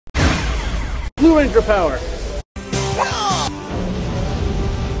Blue Ranger power!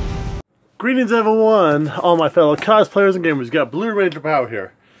 Greetings everyone, all my fellow cosplayers and gamers. We got Blue Ranger power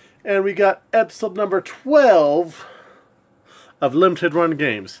here. And we got episode number 12 of Limited Run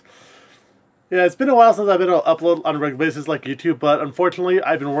Games. Yeah, it's been a while since I've been able to upload on a regular basis like YouTube, but unfortunately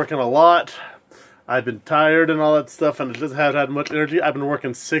I've been working a lot. I've been tired and all that stuff, and it doesn't have had much energy. I've been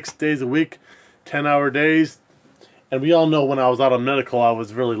working 6 days a week, 10-hour days. And we all know when I was out on medical, I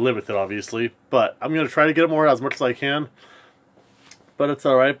was really limited, obviously. But I'm going to try to get more as much as I can. But it's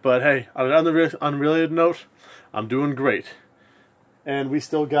alright. But hey, on an unrelated note, I'm doing great. And we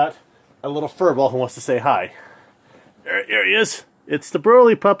still got a little furball who wants to say hi. There he is. It's the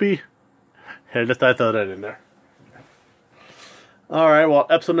Broly puppy. Hey, just I throw that in there. Alright, well,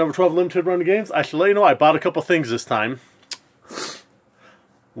 episode number 12 Limited Run Games. I should let you know I bought a couple things this time.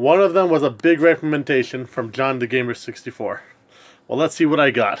 One of them was a big recommendation from John the Gamer 64. Well, let's see what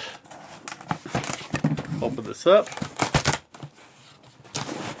I got. Open this up.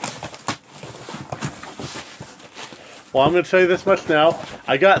 Well, I'm going to tell you this much now.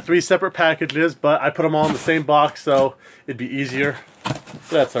 I got 3 separate packages, but I put them all in the same box, so it'd be easier.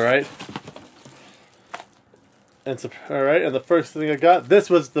 That's alright. And so, alright, and the first thing I got, this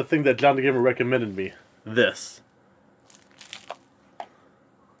was the thing that John the Gamer recommended me. This.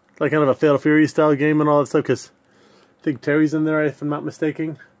 Like kind of a Fatal Fury style game and all that stuff, because I think Terry's in there, if I'm not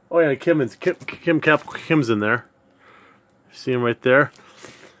mistaken. Oh yeah, Kim's in there. You see him right there.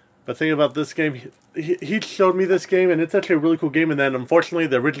 But think about this game, he showed me this game, and it's actually a really cool game, and then unfortunately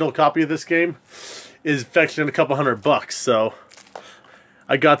the original copy of this game is fetching a couple $100, so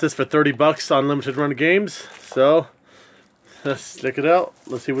I got this for $30 on Limited Run Games, so let's check it out,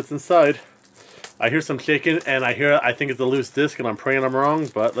 let's see what's inside. I hear some shaking, and I think it's a loose disc, and I'm praying I'm wrong,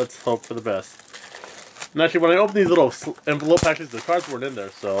 but let's hope for the best. And actually, when I opened these little envelope packages, the cards weren't in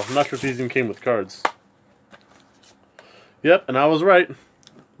there, so I'm not sure if these even came with cards. Yep, and I was right.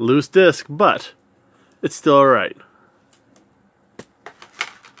 Loose disc, but it's still alright.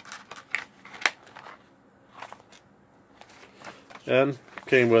 And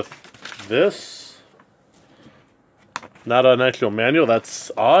came with this. Not an actual manual,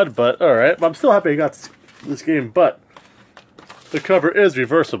 that's odd, but alright. I'm still happy I got this game, but the cover is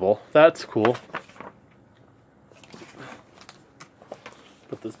reversible. That's cool.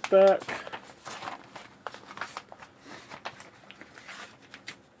 Put this back.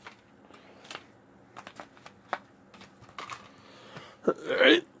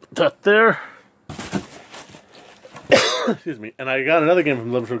 Alright, that there. Excuse me. And I got another game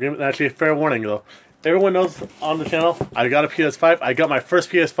from Limited Game. Actually, a fair warning though. Everyone knows on the channel, I got a PS5. I got my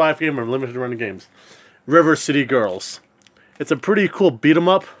first PS5 game from Limited Run Games. River City Girls. It's a pretty cool beat-em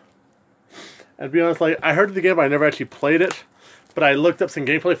up. And to be honest, like, I heard of the game, but I never actually played it. But I looked up some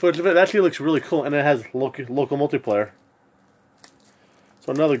gameplay footage of it. It actually looks really cool, and it has local multiplayer.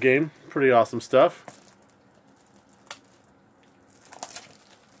 So another game. Pretty awesome stuff.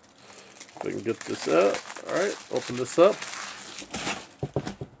 We can get this out. Alright, open this up.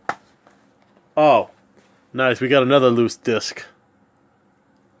 Oh, nice. We got another loose disc.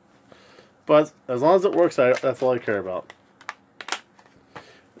 But as long as it works, that's all I care about.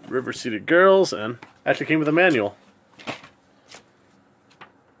 River City Girls, and actually came with a manual.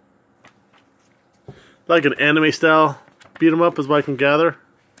 Like an anime style beat 'em up is what I can gather.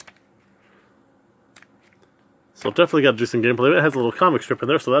 So definitely got to do some gameplay. It has a little comic strip in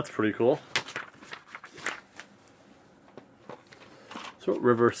there, so that's pretty cool. So,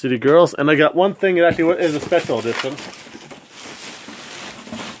 River City Girls, and I got one thing that actually is a special edition.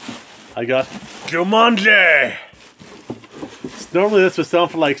 I got Jumanji! Normally this was selling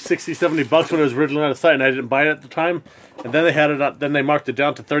for like 60, 70 bucks when it was originally on the site, and I didn't buy it at the time. And then they had it, then they marked it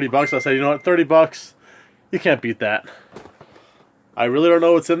down to 30 bucks. I said, you know what, 30 bucks, you can't beat that. I really don't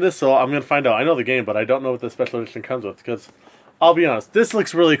know what's in this, so I'm going to find out. I know the game, but I don't know what the special edition comes with, because I'll be honest, this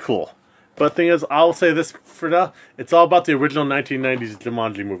looks really cool. But the thing is, I'll say this for now, it's all about the original 1990s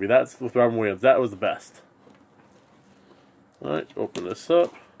Jumanji movie. That's with Robin Williams. That was the best. Alright, open this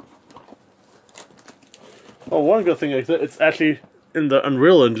up. Oh, one good thing is that it's actually in the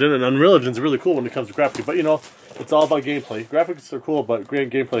Unreal Engine, and Unreal Engine's really cool when it comes to graphics. But, you know, it's all about gameplay. Graphics are cool, but great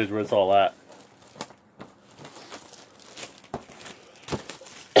gameplay is where it's all at.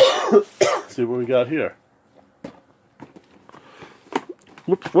 Let's see what we got here.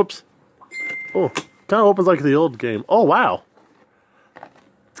 Whoops. Oh, kind of opens like the old game. Oh, wow.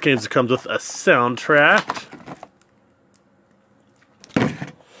 This game comes with a soundtrack.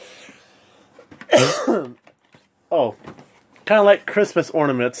 Oh, kind of like Christmas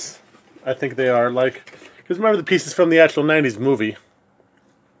ornaments. I think they are. Like, because remember the pieces from the actual 90s movie.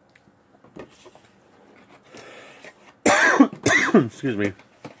 Excuse me.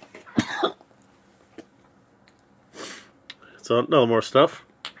 So, no more stuff.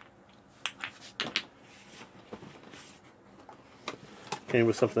 Came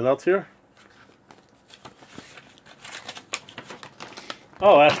with something else here.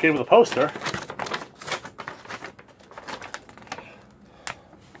 Oh, Ash came with a poster.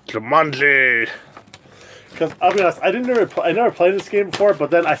 Jumanji! Because I'll be honest, I never played this game before, but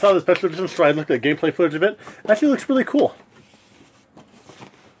then I saw the special edition, so I looked at gameplay footage of it. It actually looks really cool.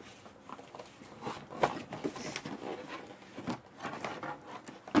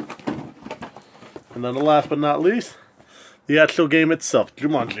 And then the last but not least, the actual game itself,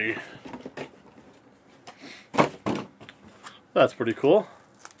 Jumanji. That's pretty cool.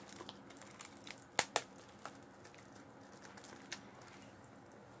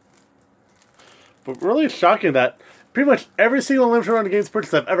 But really shocking that pretty much every single Limited Run Games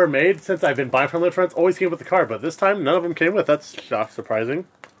purchase I've ever made since I've been buying from Limited Runs always came with the card, but this time none of them came with. That's surprising.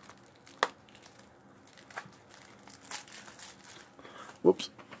 Whoops.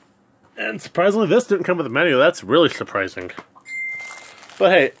 And surprisingly, this didn't come with a menu. That's really surprising.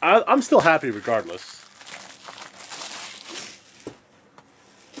 But hey, I'm still happy regardless.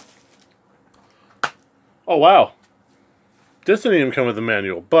 Oh wow. This didn't even come with a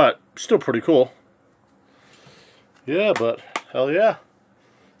manual, but still pretty cool. Yeah, but hell yeah.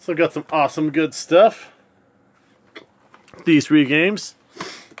 So got some awesome good stuff. These 3 games.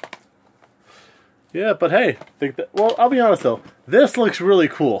 Yeah, but hey, well, I'll be honest though. This looks really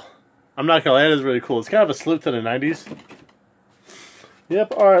cool. I'm not gonna lie, it is really cool. It's kind of a salute to the 90s.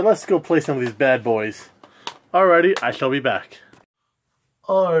 Yep, alright, let's go play some of these bad boys. Alrighty, I shall be back.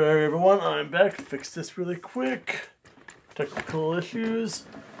 Alright everyone, I'm back. Fix this really quick. Technical issues.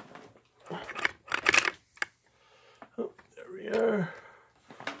 Oh, there we are.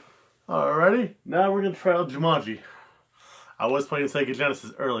 Alrighty, now we're gonna try out Jumanji. I was playing Sega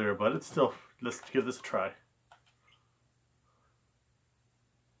Genesis earlier, but it's still, let's give this a try.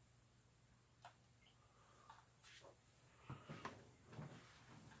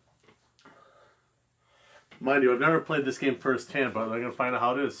 Mind you, I've never played this game firsthand, but I'm going to find out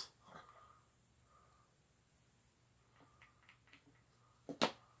how it is.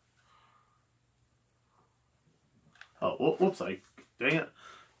 Oh, whoops, dang it.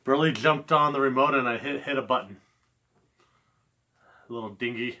 Barely jumped on the remote and I hit a button. A little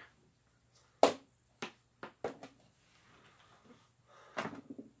dingy.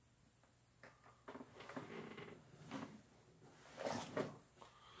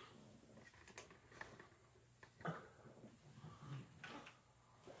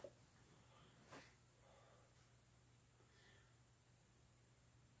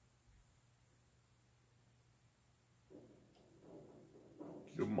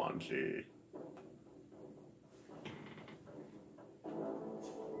 Jumanji.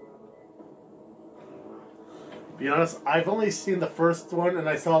 Be honest, I've only seen the first one and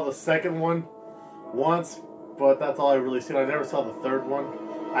I saw the second one once, but that's all I really seen. I never saw the third one.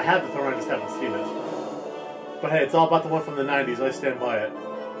 I had the third one, I just haven't seen it. But hey, it's all about the one from the 90s. I stand by it.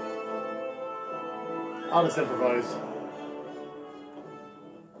 I'll just improvise.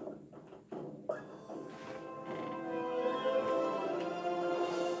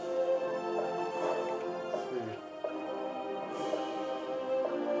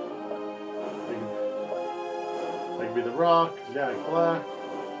 I can be The Rock, Jack Black,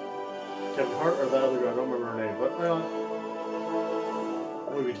 Kevin Hart, or that other guy. I don't remember her name, but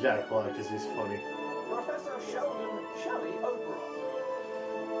maybe Jack Black because he's funny. Professor Sheldon Shelley Oberon.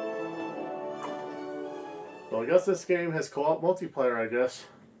 Well, I guess this game has co-op multiplayer, I guess.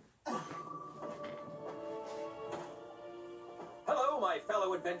 Hello, my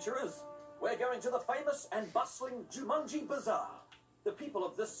fellow adventurers. We're going to the famous and bustling Jumanji Bazaar. The people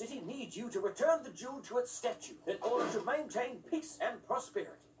of this city need you to return the jewel to its statue in order to maintain peace and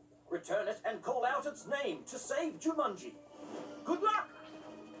prosperity. Return it and call out its name to save Jumanji. Good luck!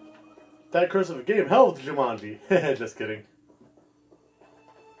 That curse of a game hell with Jumanji. Just kidding.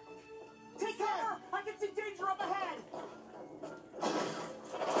 Take care! I can see danger up ahead!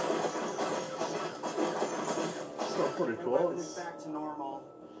 So pretty cool. It's back to normal.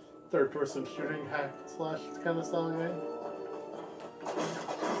 Third-person shooting hack slash kind of style game.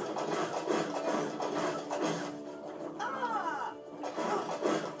 Ah!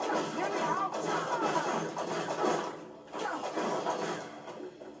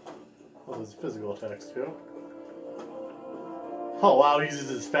 Oh, there's physical attacks too. Oh wow, he uses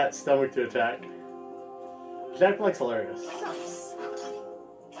his fat stomach to attack. Jack Black's hilarious.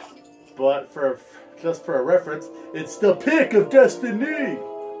 But just for a reference, it's the Pick of Destiny!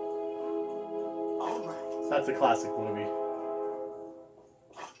 That's a classic movie.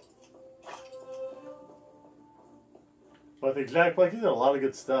 I think Jack Black, he did a lot of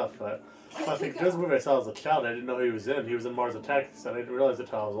good stuff, but I think this movie I saw as a child, I didn't know he was in. He was in Mars Attacks, and I didn't realize it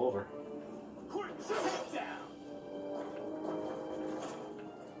until I was older. Quick, sit down.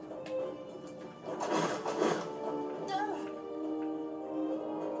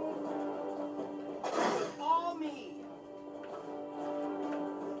 All me.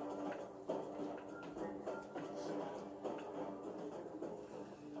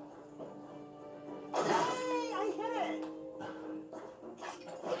 Hey, I hit it.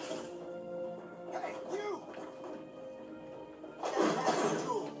 Hey, you.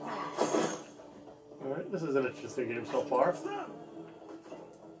 Alright, this is an interesting game so far.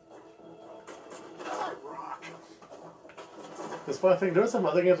 This funny thing, there were some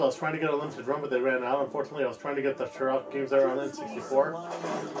other games I was trying to get a limited run, but they ran out. Unfortunately, I was trying to get the Turok games that were on N64.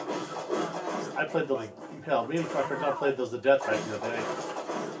 I played the, hell, me and my friends I played those to death back in the day.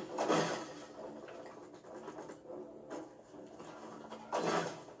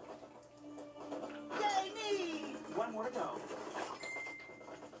 Yay, me! One more to go.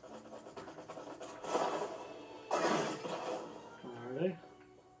 Alrighty.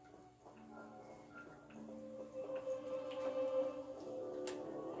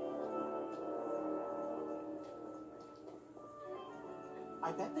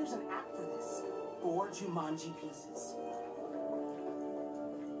 I bet there's an app for this. 4 Jumanji pieces.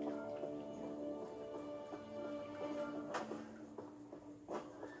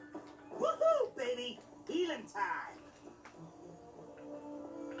 Woohoo, baby! Healing time!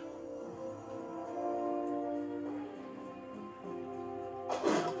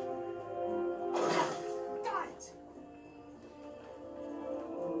 Got it!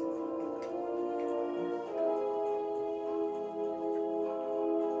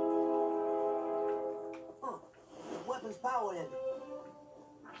 Weapons powered in.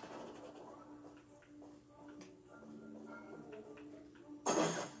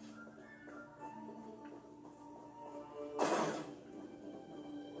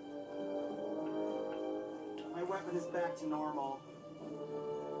 My weapon is back to normal.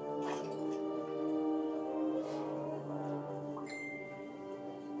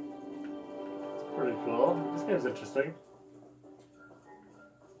 Pretty cool. This game's interesting.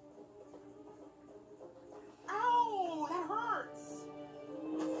 Ow! That hurts!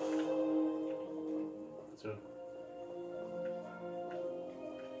 So,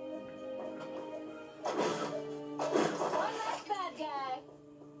 One less bad guy.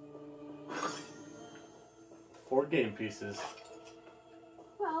 4 game pieces.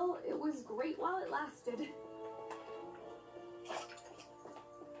 Well, it was great while it lasted.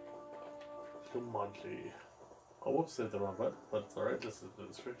 Jumanji. Oh, whoops, hit the wrong button, but it's alright, this is the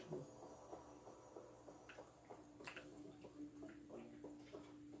description.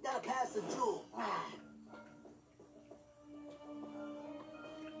 Gotta pass the jewel.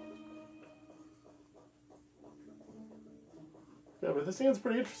 Yeah, but this game's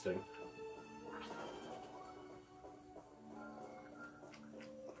pretty interesting.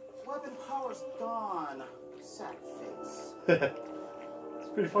 Weapon power's gone. Sad face. It's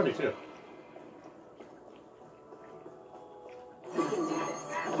pretty funny, too. We can do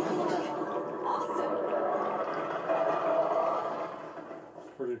this. Awesome.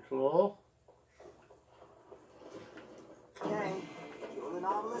 Pretty cool. Gang, Joel and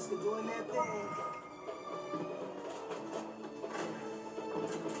Obelisk are doing their thing.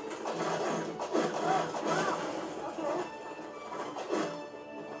 Okay.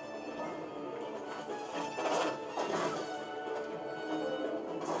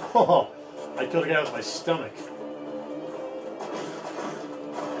 Oh, I killed a guy with my stomach.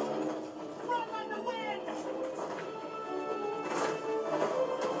 Run like the wind!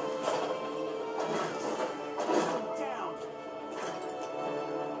 Down.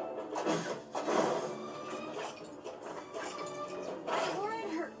 Right where it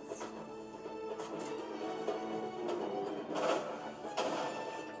hurts.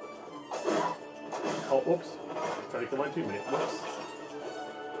 Oh, whoops. Trying to kill my teammate. Whoops.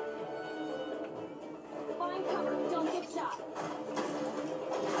 Find cover. Don't get shot.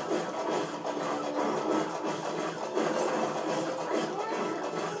 Right where it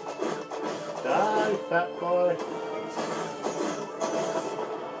hurts. Die, fat boy.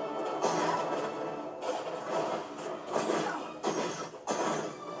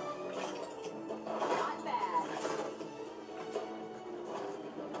 Not bad.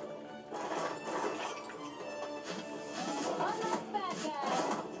 One less bad guy.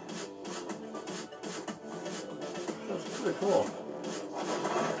 That's pretty cool.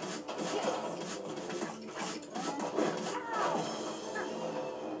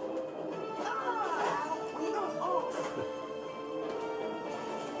 Ow!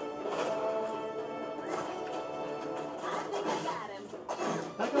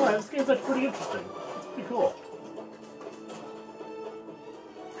 This game's like pretty interesting. It's pretty cool.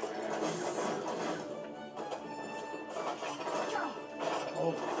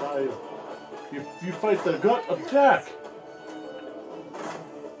 Oh, you fight the gut of Jack.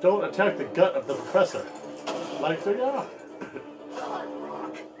 Don't attack the gut of the professor. Like the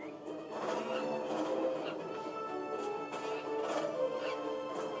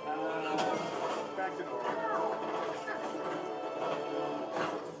Back to normal.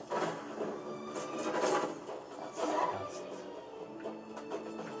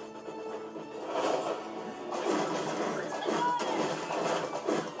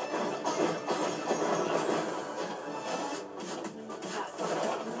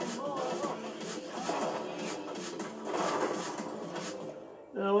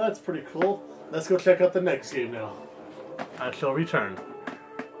 Oh, well, that's pretty cool. Let's go check out the next game now. I shall return.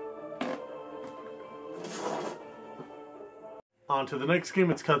 On to the next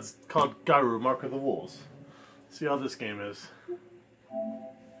game. It's called Garou, Mark of the Wolves. See how this game is.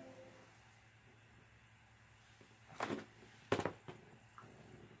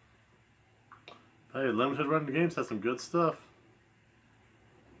 Hey, limited run games has some good stuff.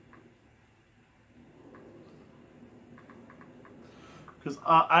 Because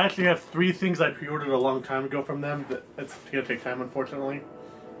I actually have 3 things I pre-ordered a long time ago from them, but it's going to take time, unfortunately.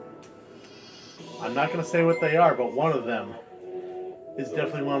 I'm not going to say what they are, but one of them is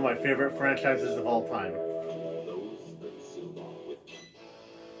definitely one of my favorite franchises of all time.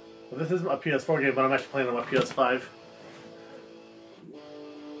 Well, this is a PS4 game, but I'm actually playing on my PS5.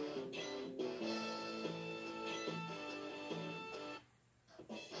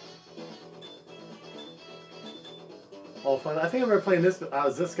 Oh, fun. I think I remember playing this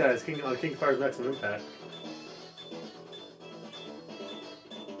as this guy as King Fire's Maximum Impact.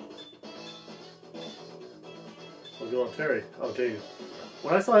 I'll go on Terry. Oh, geez.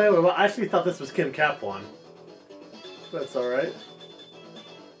 When I saw him, I actually thought this was Ken Caplon. That's alright.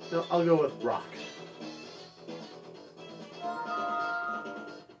 No, I'll go with Rock.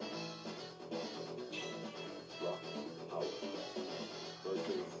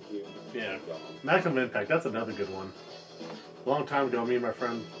 Yeah, Maximum Impact, that's another good one. A long time ago, me and my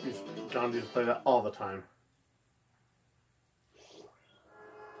friend John used to play that all the time.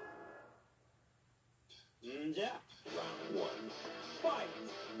 Round 1. Fight!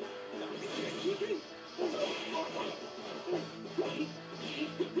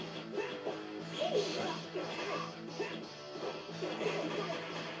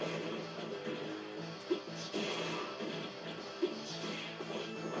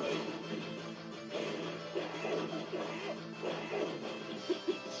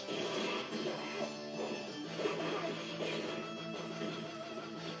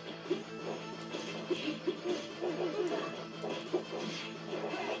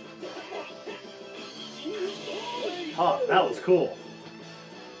 Oh, that was cool.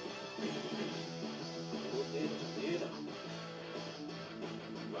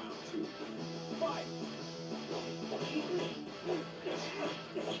 Round 2. Fight!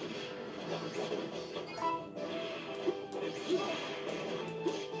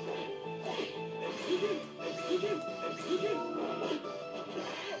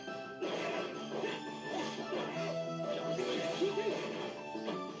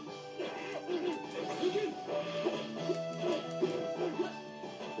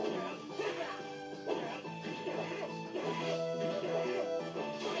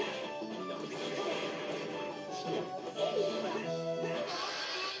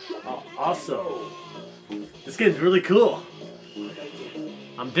 Oh, awesome. This game's really cool.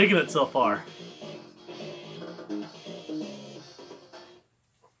 I'm digging it so far.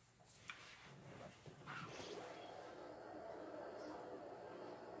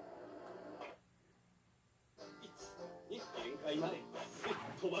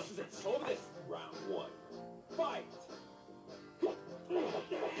 Round 1. Fight!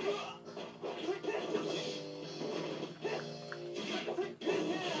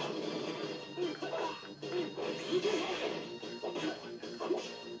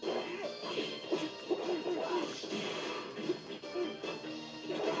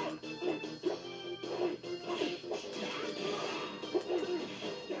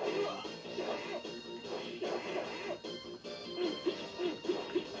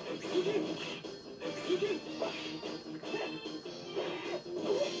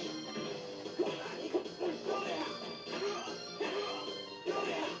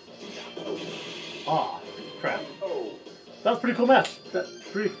 Aw, crap. That was a pretty cool match. That's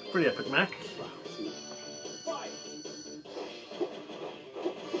pretty epic, Mac.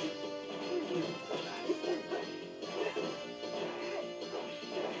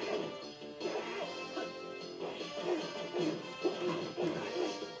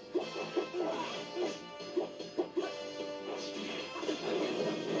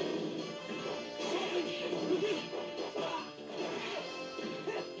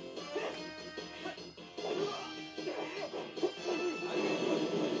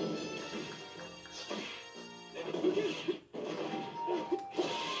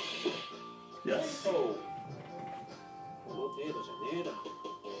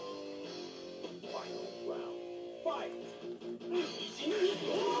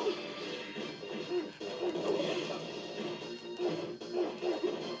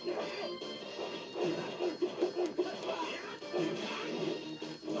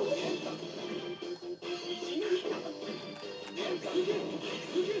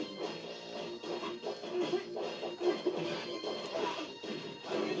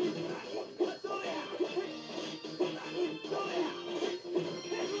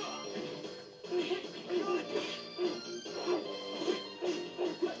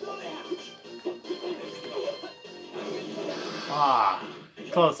 Ah,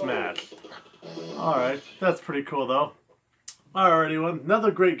 close match. Alright, that's pretty cool though. Alright, everyone,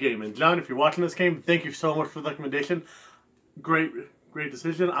 another great game. And John, if you're watching this game, thank you so much for the recommendation. Great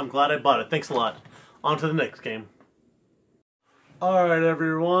decision. I'm glad I bought it. Thanks a lot. On to the next game. Alright,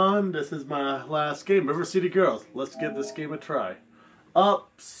 everyone, this is my last game, River City Girls. Let's give this game a try. Oh,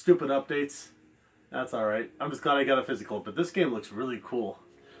 stupid updates. That's alright. I'm just glad I got a physical, but this game looks really cool.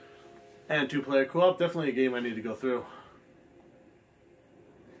 And 2-player co-op, definitely a game I need to go through.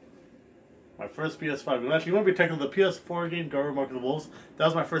 My first PS5 game. Actually, you want to be technical, the PS4 game, Garou Mark of the Wolves, that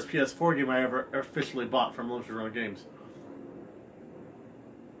was my first PS4 game I ever officially bought from Limited Run Games.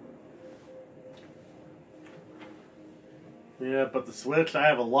 Yeah, but the Switch, I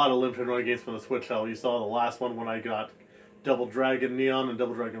have a lot of Limited Run games from the Switch. Hell, you saw the last one when I got Double Dragon Neon and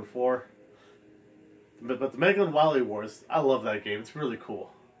Double Dragon 4. But the Mega and Wily Wars, I love that game. It's really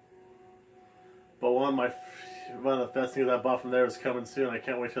cool. But one of the best things I bought from there is coming soon. I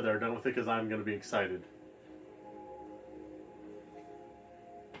can't wait till they're done with it because I'm going to be excited.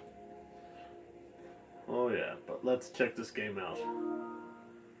 Oh yeah, but let's check this game out.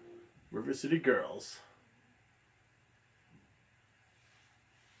 River City Girls.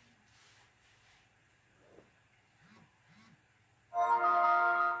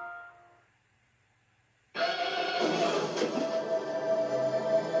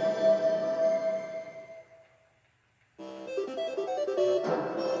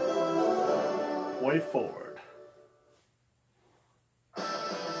 Way forward.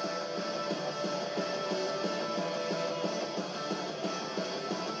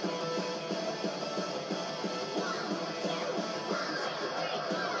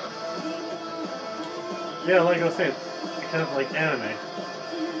 Yeah, like I was saying, kind of like anime.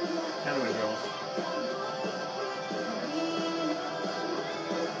 Anime girls.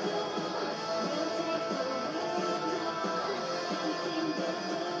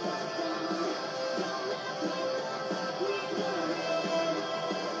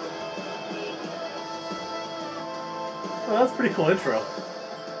 Well, that's a pretty cool intro.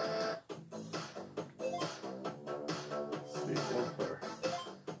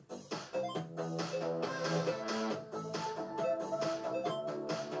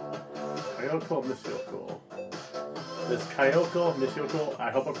 Kyoko Mishyoko. This Kyoko Mishyoko,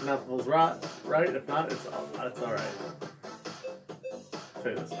 I hope I pronounced those right. If not, it's alright.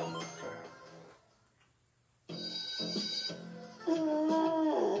 Say this one.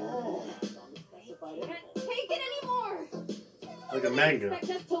 Can't take it anymore. Like a manga.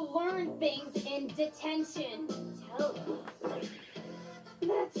 Expect us to learn things in detention. Tell them.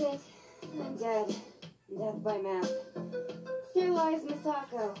 That's it. I'm dead. Death by map. Here lies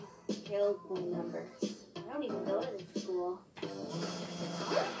Misako. Killed by numbers. I don't even go to this school.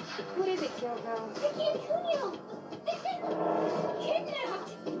 What is it, Kyoko? Ricky and Kunio! They've been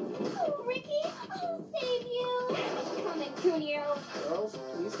kidnapped! Oh, Ricky, I'll save you! Come in, Kunio! Girls,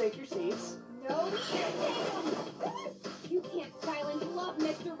 please take your seats. No, you can't take them! You can't silence love,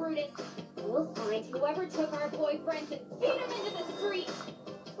 Mr. Brutus! We'll find whoever took our boyfriends and beat them into the street!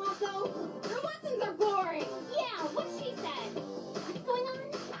 Also, your lessons are boring! Yeah, what she said! What's going on?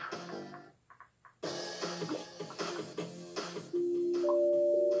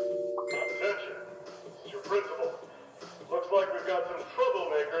 Attention, it's your principal. Looks like we've got some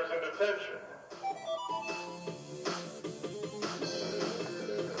troublemakers in detention.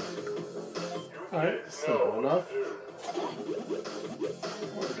 Alright, simple enough.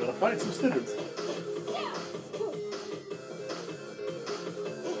 We're gonna fight some students.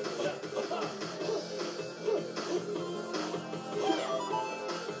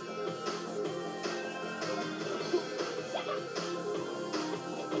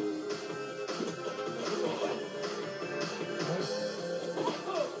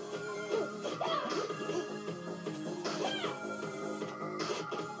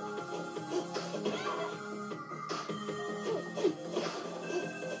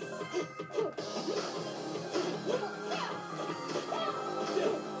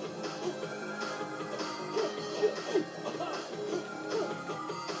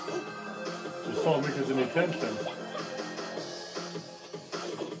 Just told me because of intention.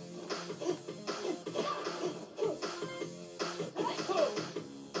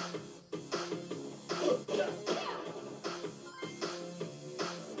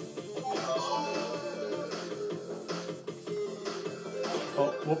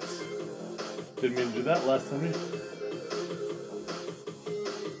 Oh, whoops. Didn't mean to do that last time.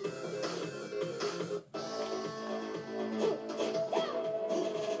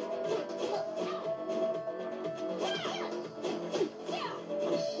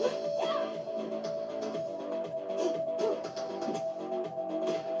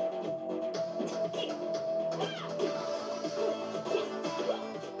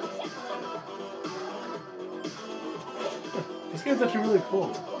 This game's actually really cool.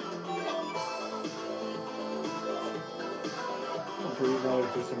 Hopefully now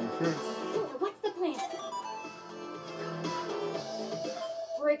there's some recruits. So what's the plan?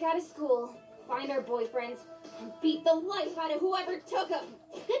 Break out of school, find our boyfriends, and beat the life out of whoever took them.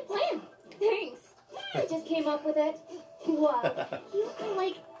 Good plan. Thanks. I just came up with it. Wow. You are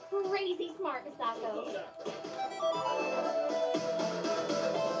like crazy smart, Misako.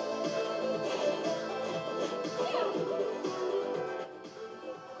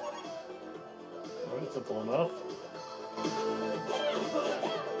 Alright, simple enough.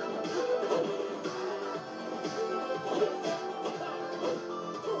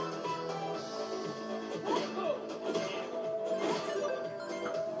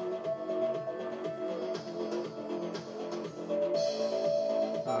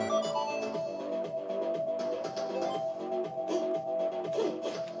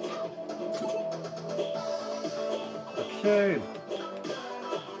 Okay.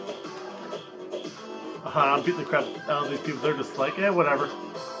 I'm beating the crap out of these people. They're just like, yeah, whatever.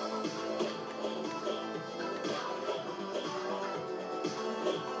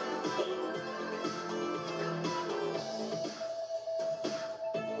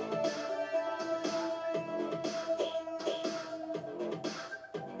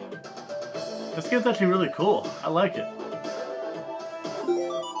 This game's actually really cool. I like it.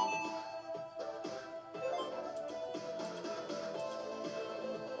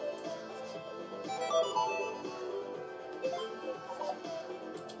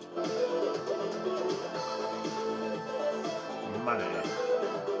 Money.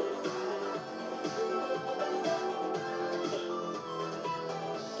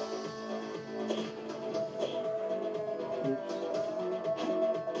 Oops.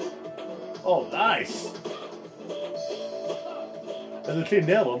 Oh, nice! And the team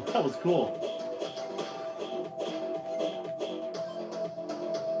nailed him. That was cool.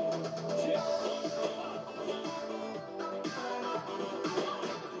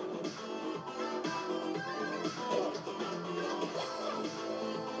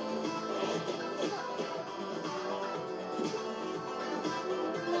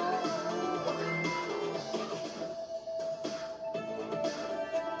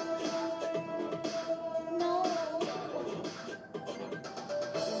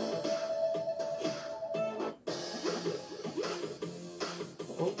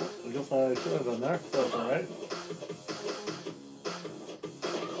 Oh, I guess I should have done there. That's alright.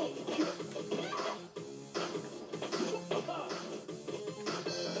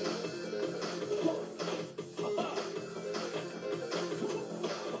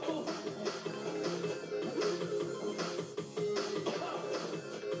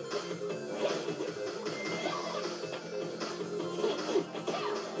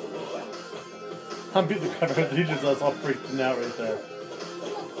 I'm beating the crap out of the teachers. I was all freaking out right there.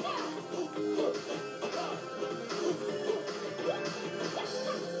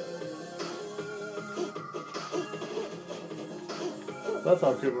 That's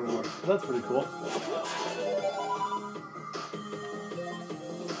how Cooper works. That's pretty cool.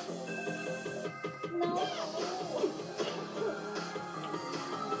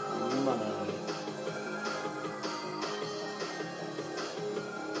 Money.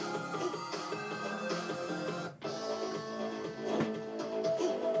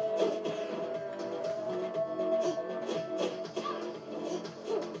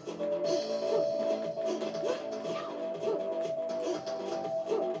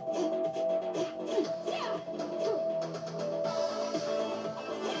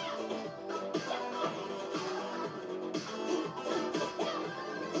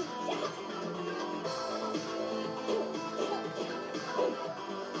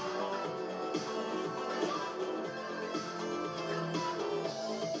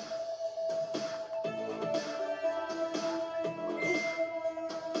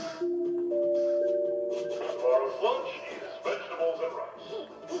 Tomorrow's lunch is vegetables and rice.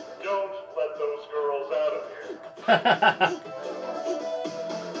 Don't let those girls out of here.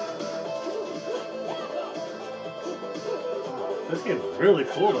 This game's really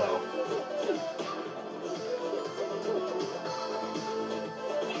cool though.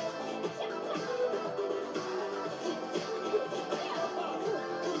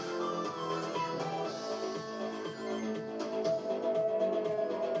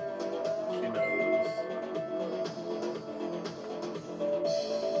 She knows.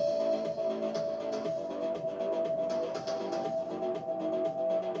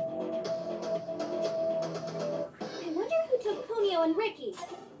 I wonder who took Kunio and Ricky.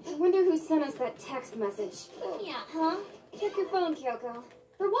 I wonder who sent us that text message. Yeah, huh? Check your phone, Kyoko.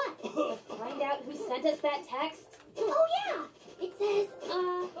 For what? To find out who sent us that text? Oh, yeah! It says,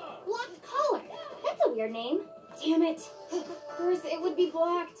 blocked collar. That's a weird name. Damn it. Of course it would be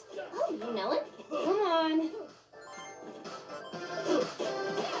blocked. Oh, you know it? Come on.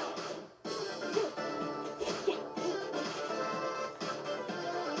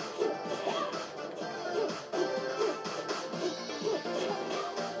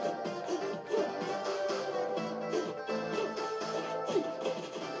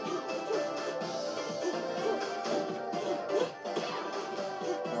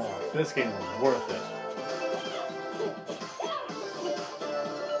 This game was worth it.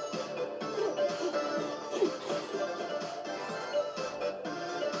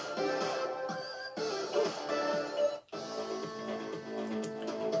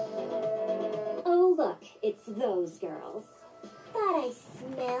 Oh, look, it's those girls. Thought I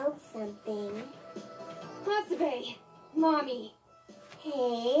smelled something. Hasabe, Mommy.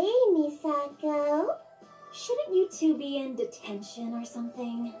 Hey, Misako. Shouldn't you two be in detention or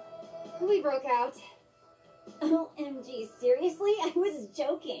something? We broke out. OMG, seriously? I was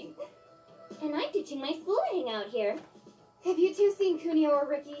joking. And I'm ditching my school to hang out here. Have you two seen Kunio or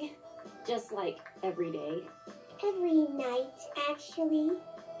Ricky? Just like every day. Every night, actually.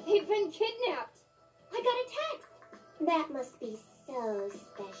 They've been kidnapped. I got a text. That must be so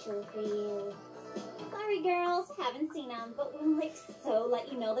special for you. Sorry, girls. Haven't seen them, but we'll so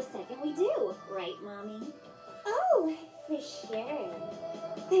let you know the second we do. Right, Mommy? Oh, for sure.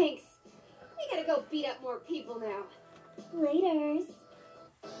 Thanks. We gotta go beat up more people now. Laters.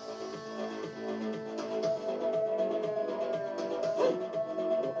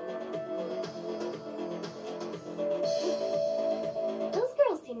 Those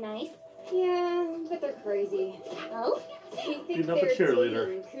girls seem nice. Yeah, but they're crazy. Oh? They think Beating up a they're cheerleader.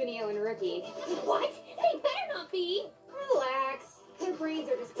 dating Kunio and Ricky. What? They better not be. Relax. Their brains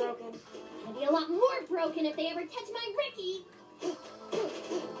are just broken. I'd be a lot more broken if they ever touch my Ricky.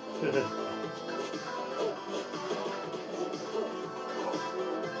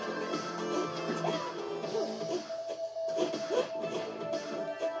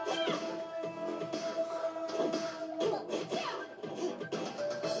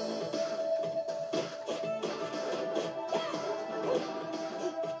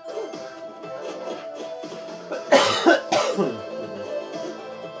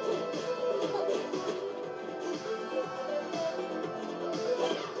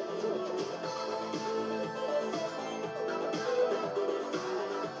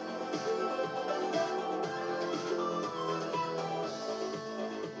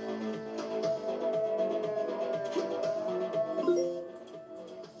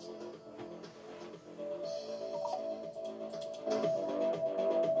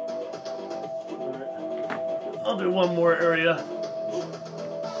 I'll do one more area.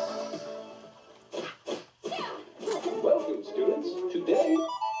 Welcome, students. Today,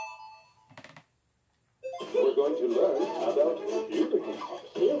 we're going to learn about puberty.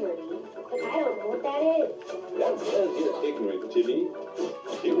 Puberty? But I don't know what that is. That's because you're ignorant, Timmy.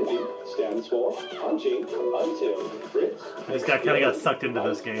 Puberty stands for punching until Fritz This guy kind of got sucked into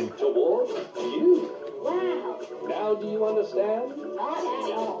this game. towards you. Wow. Now, do you understand? Not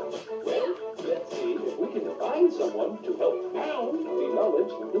at all. Well, let's see if we can find someone to help pound the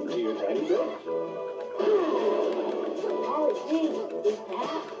knowledge into your tiny brain. Oh, geez. Is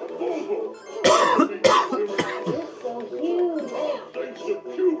that? It's so huge. Thanks to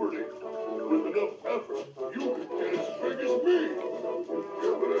puberty. With enough effort, you could get as big as me.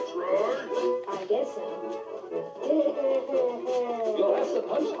 Give it a try. I guess so. You'll have to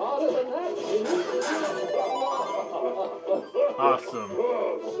punch harder than that, Timmy. Awesome.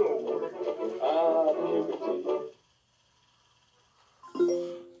 Puberty.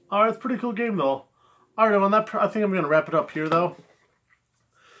 Alright, it's a pretty cool game though. Alright, on that, I think I'm going to wrap it up here though.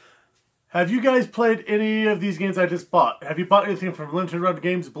 Have you guys played any of these games I just bought? Have you bought anything from Limited Run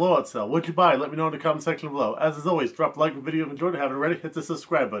Games Blowout Sale? What'd you buy? Let me know in the comment section below. As always, drop a like if the video if you enjoyed it. Haven't already, hit the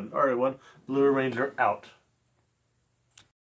subscribe button. Alright, everyone. Blue Ranger out.